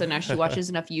 3.5, so now she watches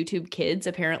enough YouTube Kids.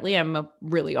 Apparently, I'm a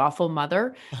really awful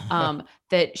mother.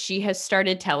 That she has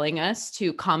started telling us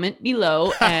to comment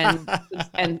below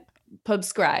and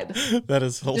subscribe. That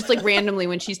is hilarious. Just like randomly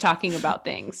when she's talking about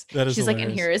things. That is she's hilarious. like,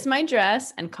 and here is my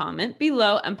dress, and comment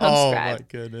below and subscribe. Oh my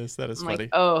goodness, that is I'm funny.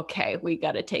 like, okay, we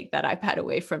got to take that iPad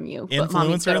away from you.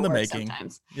 Influencer in the making.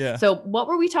 Sometimes. Yeah. So what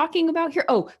were we talking about here?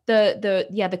 Oh, the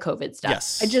COVID stuff.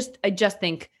 Yes. I just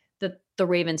think that the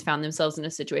Ravens found themselves in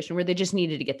a situation where they just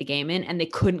needed to get the game in, and they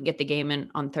couldn't get the game in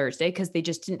on Thursday because they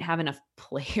just didn't have enough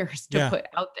players to put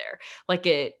out there. Like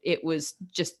it was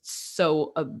just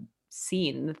so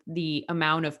obscene, the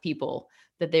amount of people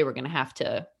that they were going to have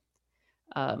to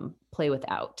play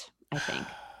without, I think.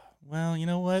 Well, you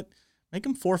know what? Make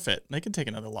them forfeit. They can take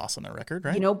another loss on their record,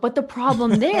 right? But the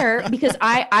problem there, because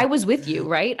I was with you,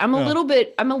 right? I'm a little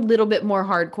bit more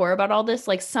hardcore about all this.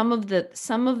 Like some of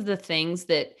the things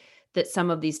that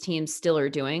some of these teams still are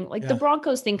doing, like the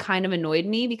Broncos thing kind of annoyed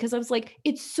me because I was like,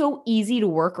 it's so easy to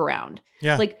work around.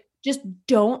 Yeah. Like, just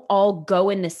don't all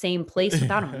go in the same place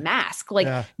without a mask. Like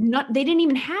they didn't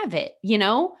even have it,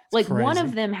 like crazy. One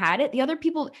of them had it. The other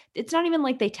people, it's not even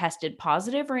like they tested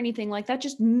positive or anything like that.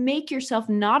 Just make yourself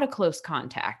not a close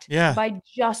contact by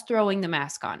just throwing the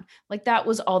mask on. Like that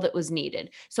was all that was needed.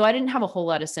 So I didn't have a whole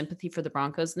lot of sympathy for the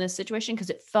Broncos in this situation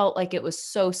because it felt like it was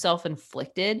so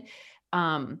self-inflicted.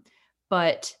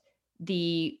 But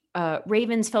the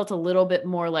Ravens felt a little bit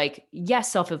more like,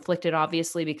 yes, self-inflicted,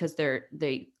 obviously, because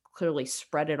they clearly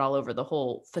spread it all over the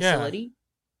whole facility,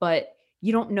 but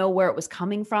you don't know where it was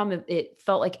coming from. It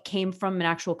felt like it came from an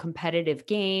actual competitive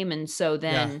game. And so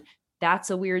then that's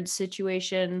a weird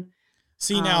situation.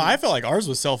 See, now I felt like ours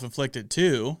was self-inflicted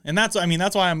too. And that's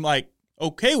why I'm like,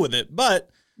 okay with it, but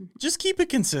just keep it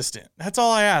consistent. That's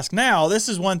all I ask. Now, this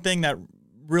is one thing that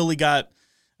really got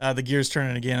the gears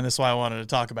turning again. And this is why I wanted to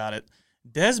talk about it.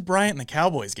 Des Bryant and the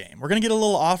Cowboys game. We're going to get a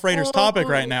little off Raiders topic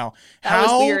right now.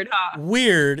 How was weird, huh?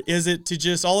 Weird is it to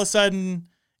just all of a sudden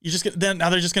now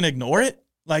they're just going to ignore it?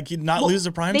 Like not lose the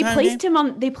primetime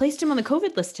game? They placed him on the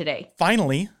COVID list today.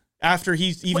 Finally, after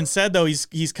he's even said though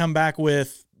he's come back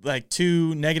with like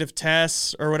 2 negative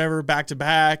tests or whatever back to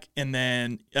back, and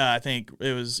then I think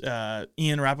it was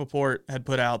Ian Rappaport had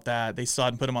put out that they still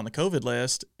hadn't put him on the COVID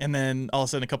list, and then all of a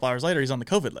sudden a couple hours later he's on the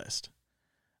COVID list.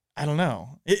 I don't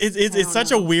know. It's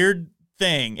such a weird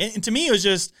thing. And to me, it was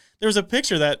just, there was a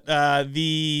picture that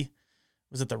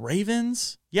was it the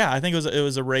Ravens? Yeah, I think it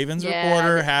was a Ravens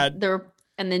reporter had.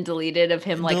 And then deleted of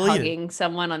him hugging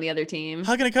someone on the other team.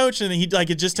 Hugging a coach, and he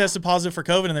had just tested positive for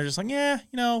COVID, and they're just like, yeah,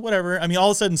 whatever. I mean, all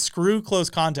of a sudden, screw close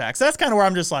contacts. That's kind of where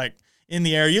I'm just like, in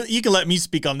the air. You can let me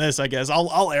speak on this, I guess.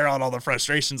 I'll air out all the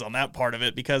frustrations on that part of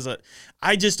it because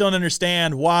I just don't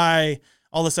understand why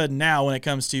all of a sudden now when it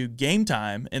comes to game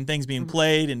time and things being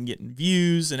played and getting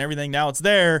views and everything, now it's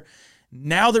there.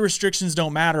 Now the restrictions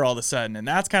don't matter all of a sudden. And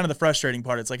that's kind of the frustrating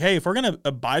part. It's like, hey, if we're going to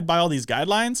abide by all these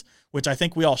guidelines, which I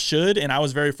think we all should, and I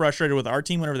was very frustrated with our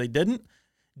team whenever they didn't,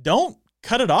 don't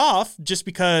cut it off just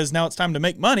because now it's time to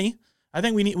make money. I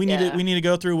think we need to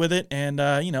go through with it and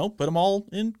put them all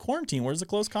in quarantine. Where's the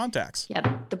close contacts?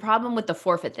 Yeah. The problem with the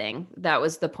forfeit thing, that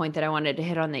was the point that I wanted to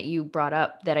hit on that you brought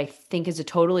up that I think is a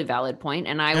totally valid point.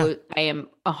 And I am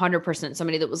 100%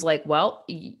 somebody that was like, well,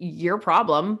 your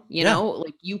problem, you know,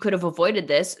 like you could have avoided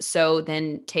this. So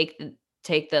then take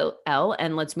the L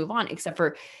and let's move on. Except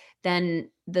for then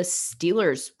the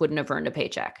Steelers wouldn't have earned a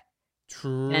paycheck.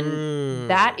 True. And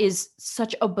that is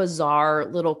such a bizarre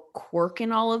little quirk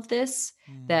in all of this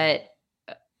that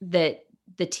the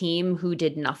team who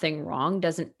did nothing wrong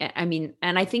doesn't, I mean,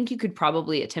 and I think you could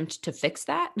probably attempt to fix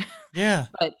that. Yeah.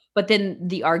 But then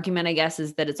the argument, I guess,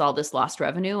 is that it's all this lost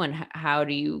revenue and how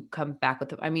do you come back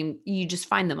with I mean, you just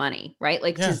find the money, right?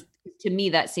 Like to me,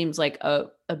 that seems like a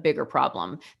bigger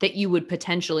problem that you would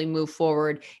potentially move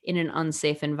forward in an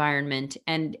unsafe environment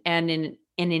and in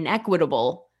an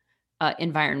inequitable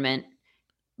environment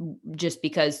just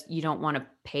because you don't want to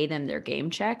pay them their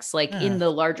game checks. Like in the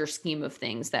larger scheme of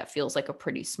things, that feels like a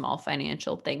pretty small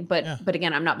financial thing. But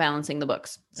again, I'm not balancing the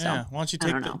books. So why don't you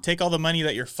take all the money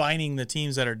that you're fining the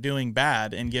teams that are doing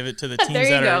bad and give it to the teams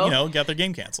that are, got their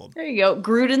game canceled. There you go.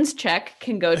 Gruden's check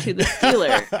can go to the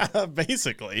Steelers.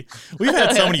 Basically. We've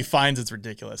had so many fines, it's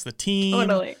ridiculous. The team,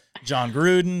 John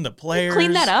Gruden, the players.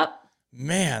 Clean that up.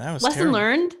 Man, that was Lesson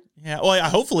learned. Yeah. Well,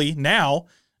 hopefully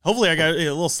I got a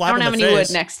little slap in the face. I don't have any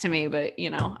wood next to me, but,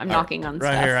 I'm knocking on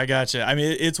stuff. Right here, I got you. I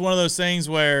mean, it's one of those things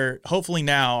where hopefully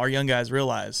now our young guys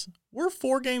realize we're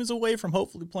 4 games away from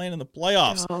hopefully playing in the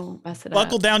playoffs. Oh, mess it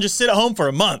Buckle up. down, just sit at home for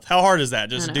a month. How hard is that?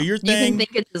 Just do your thing. You can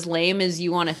think it's as lame as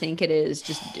you want to think it is.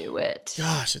 Just do it.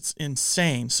 Gosh, it's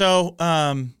insane. So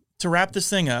to wrap this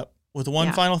thing up with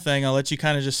one final thing, I'll let you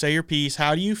kind of just say your piece.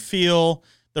 How do you feel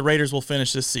the Raiders will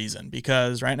finish this season?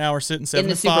 Because right now we're sitting 7-5. In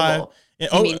the Super Bowl.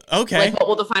 Okay. Like, what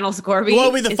will the final score be?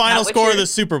 What will be the final score of the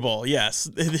Super Bowl? Yes.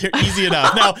 They're easy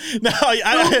enough.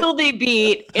 Who will they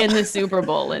beat in the Super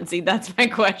Bowl, Lindsay? That's my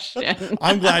question.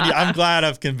 I'm glad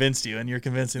I've convinced you and you're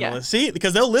convincing the list. See,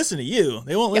 because they'll listen to you.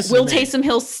 They won't listen to me. Will Taysom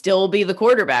Hill still be the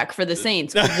quarterback for the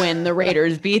Saints when the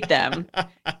Raiders beat them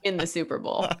in the Super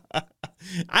Bowl?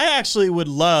 I actually would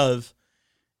love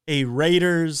a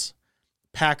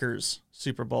Raiders-Packers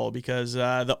Super Bowl because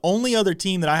the only other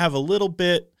team that I have a little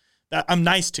bit that I'm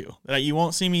nice to, that you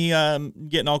won't see me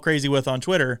getting all crazy with on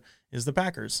Twitter, is the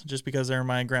Packers, just because they're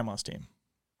my grandma's team.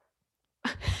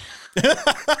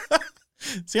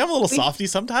 See, I'm a little softy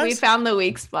sometimes. We found the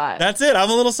weak spot. That's it. I'm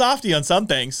a little softy on some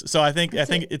things, so I think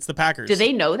it's the Packers. Do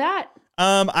they know that?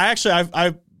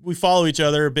 We follow each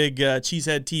other. Big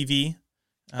Cheesehead TV.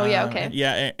 Oh yeah, okay.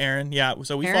 Yeah, Aaron. Yeah,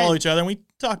 so we follow each other and we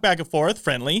talk back and forth,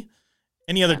 friendly.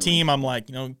 Any other team, I'm like,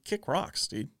 kick rocks,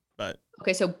 dude. But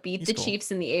okay, so beat the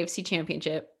Chiefs in the AFC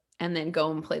Championship and then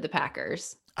go and play the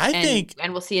Packers. And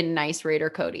we'll see a nice Raider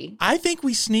Cody. I think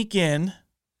we sneak in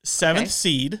 7th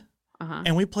seed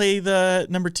and we play the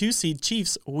number 2 seed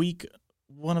Chiefs week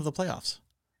 1 of the playoffs.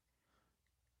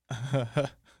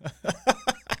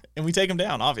 And we take them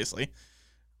down, obviously.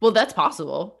 Well, that's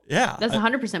possible. Yeah. That's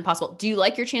 100% possible. Do you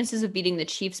like your chances of beating the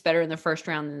Chiefs better in the first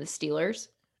round than the Steelers?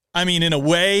 I mean, in a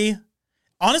way,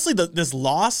 honestly, this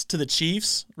loss to the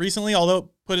Chiefs recently, although it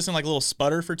put us in like a little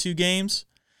sputter for 2 games,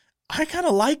 I kind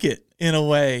of like it in a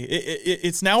way.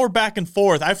 It's now we're back and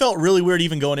forth. I felt really weird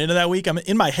even going into that week. I'm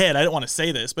in my head. I didn't want to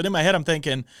say this, but in my head, I'm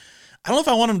thinking, I don't know if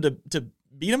I want them to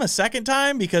beat him a second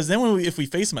time, because then if we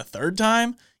face him a third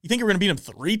time, you think we're going to beat him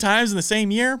 3 times in the same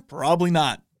year? Probably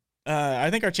not. I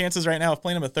think our chances right now of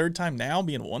playing him a third time now,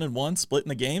 being 1-1, splitting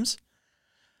the games,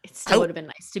 it still would have been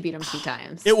nice to beat him 2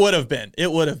 times. It would have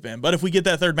been. But if we get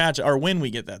that third match, or when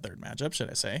we get that third matchup, should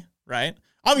I say, right?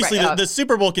 Obviously, the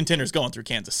Super Bowl contender is going through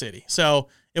Kansas City. So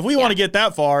if we want to get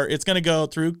that far, it's going to go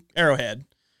through Arrowhead.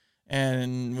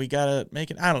 And we got to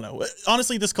make it, I don't know.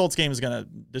 Honestly, this Colts game is going to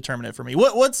determine it for me.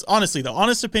 What's honestly, the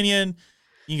honest opinion,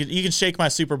 you can shake my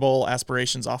Super Bowl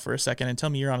aspirations off for a second and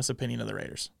tell me your honest opinion of the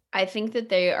Raiders. I think that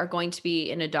they are going to be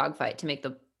in a dogfight to make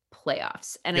the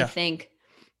playoffs. And I think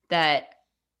that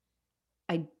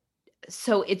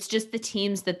so it's just the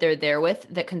teams that they're there with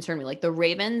that concern me. Like the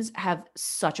Ravens have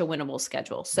such a winnable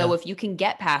schedule. So if you can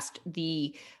get past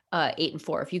the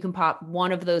 8-4, if you can pop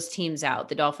one of those teams out,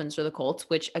 the Dolphins or the Colts,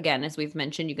 which again, as we've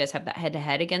mentioned, you guys have that head to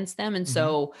head against them. And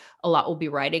so a lot will be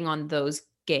riding on those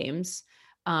games.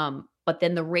 But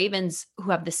then the Ravens,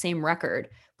 who have the same record,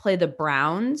 play the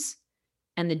Browns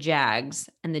and the Jags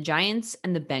and the Giants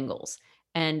and the Bengals.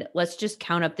 And let's just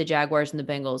count up the Jaguars and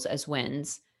the Bengals as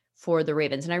wins for the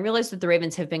Ravens. And I realized that the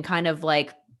Ravens have been kind of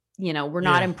like, we're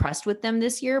not impressed with them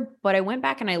this year. But I went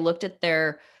back and I looked at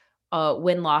their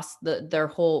win-loss, their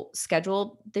whole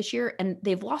schedule this year, and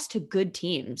they've lost to good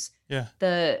teams. Yeah.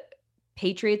 The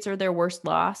Patriots are their worst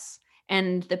loss.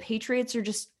 And the Patriots are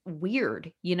just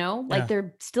weird,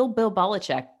 they're still Bill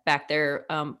Belichick back there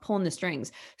pulling the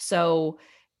strings. So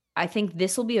I think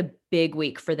this will be a big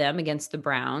week for them against the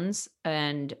Browns.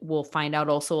 And we'll find out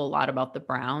also a lot about the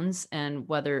Browns and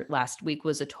whether last week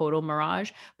was a total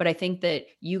mirage. But I think that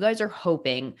you guys are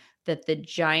hoping that the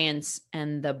Giants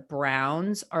and the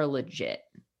Browns are legit.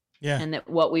 Yeah. And that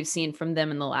what we've seen from them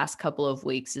in the last couple of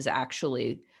weeks is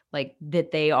actually like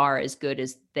that they are as good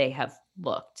as they have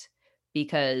looked.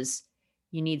 Because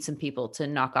you need some people to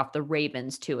knock off the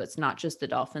Ravens too. It's not just the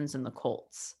Dolphins and the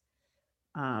Colts.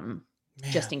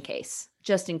 Just in case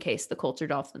the Colts or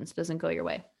Dolphins doesn't go your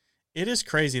way. It is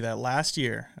crazy that last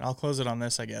year, and I'll close it on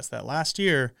this, I guess, that last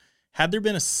year, had there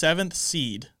been a 7th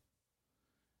seed,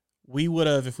 we would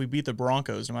have, if we beat the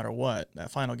Broncos, no matter what, that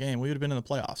final game, we would have been in the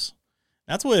playoffs.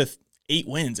 That's with 8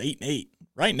 wins, 8-8.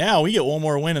 Right now, we get one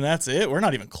more win and that's it. We're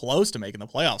not even close to making the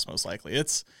playoffs, most likely.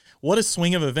 It's what a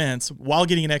swing of events while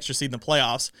getting an extra seed in the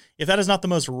playoffs. If that is not the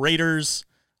most Raiders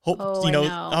hope, that's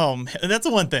the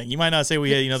one thing. You might not say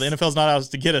the NFL's not out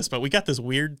to get us, but we got this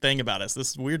weird thing about us,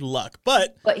 this weird luck.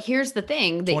 But here's the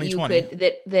thing that you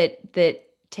could that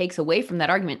takes away from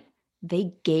that argument.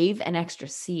 They gave an extra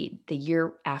seed the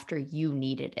year after you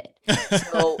needed it.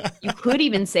 So you could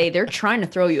even say they're trying to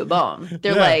throw you a bone.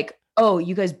 They're like, oh,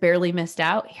 you guys barely missed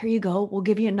out. Here you go. We'll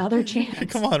give you another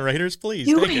chance. Come on, Raiders, please.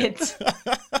 Do it.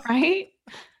 Right?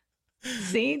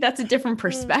 See, that's a different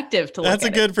perspective to look at. That's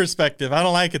a good perspective. I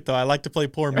don't like it, though. I like to play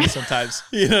poor me sometimes.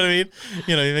 You know what I mean?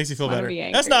 It makes you feel better.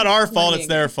 That's not our fault. It's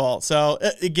their fault. So,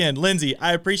 again, Lindsay,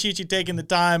 I appreciate you taking the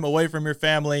time away from your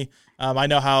family. I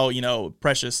know how,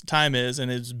 precious time is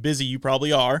and as busy you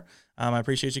probably are. I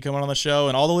appreciate you coming on the show.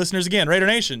 And all the listeners, again, Raider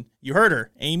Nation, you heard her.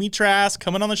 Amy Trask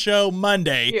coming on the show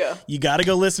Monday. Yeah. You got to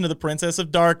go listen to the Princess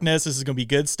of Darkness. This is going to be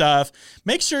good stuff.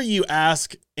 Make sure you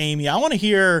ask Amy. I want to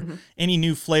hear any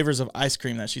new flavors of ice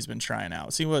cream that she's been trying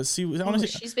out.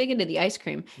 She's big into the ice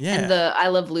cream. Yeah. And the I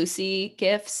Love Lucy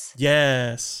gifts.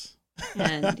 Yes.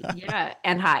 And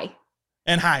and hi.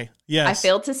 And hi. Yes. I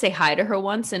failed to say hi to her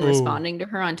once in responding to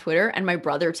her on Twitter. And my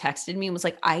brother texted me and was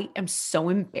like, I am so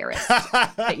embarrassed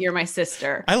that you're my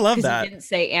sister. I love that. You didn't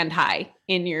say and hi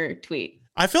in your tweet.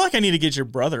 I feel like I need to get your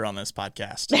brother on this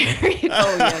podcast.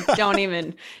 Don't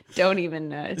even.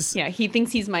 He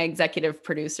thinks he's my executive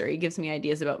producer. He gives me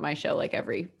ideas about my show like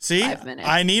every 5 minutes.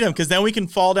 I need him because then we can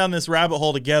fall down this rabbit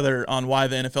hole together on why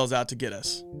the NFL's out to get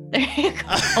us. There you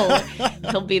go.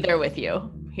 He'll be there with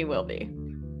you. He will be.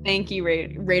 Thank you,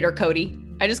 Raider Cody.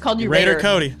 I just called you Raider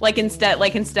Cody. Like instead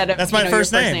of that's my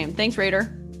first name. Thanks,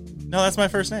 Raider. No, that's my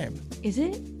first name. Is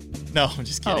it? No, I'm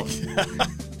just kidding.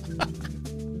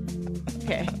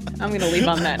 Okay, I'm gonna leave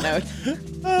on that note.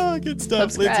 Oh, good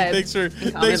stuff, Subscribe. Lindsay.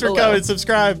 Thanks for coming.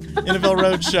 Subscribe. NFL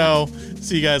Road Show.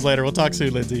 See you guys later. We'll talk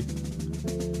soon, Lindsay.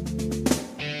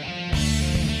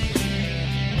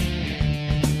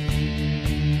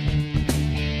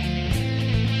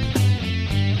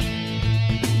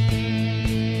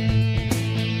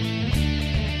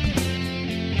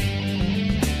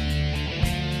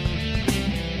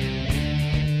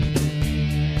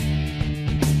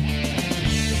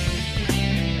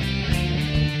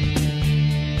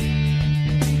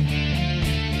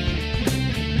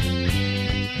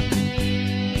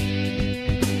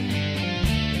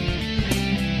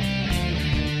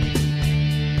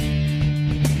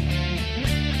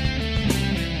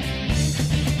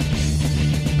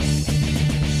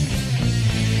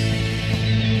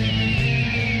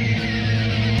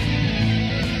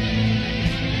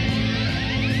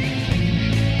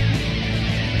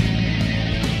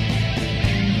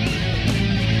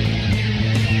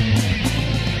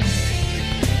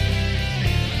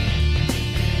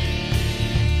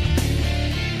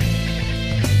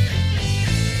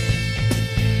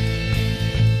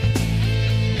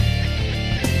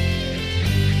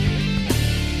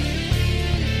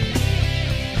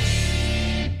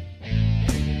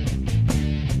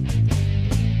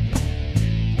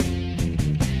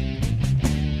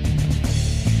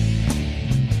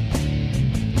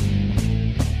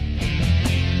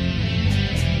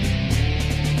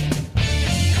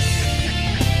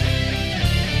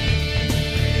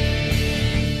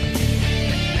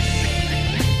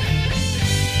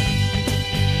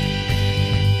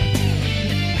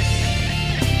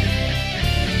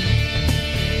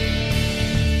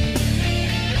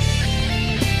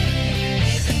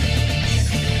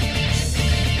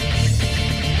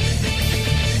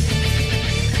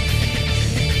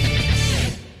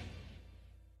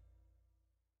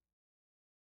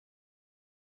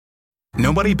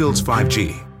 Nobody builds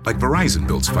 5G like Verizon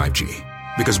builds 5G,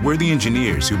 because we're the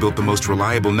engineers who built the most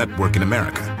reliable network in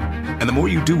America. And the more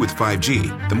you do with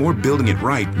 5G, the more building it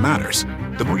right matters.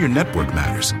 The more your network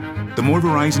matters. The more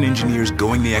Verizon engineers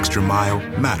going the extra mile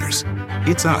matters.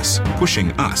 It's us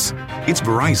pushing us. It's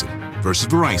Verizon versus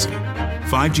Verizon.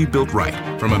 5G built right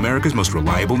from America's most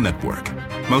reliable network.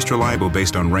 Most reliable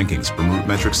based on rankings from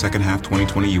RootMetrics second half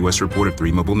 2020 U.S. report of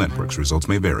 3 mobile networks. Results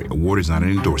may vary. Award is not an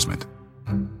endorsement.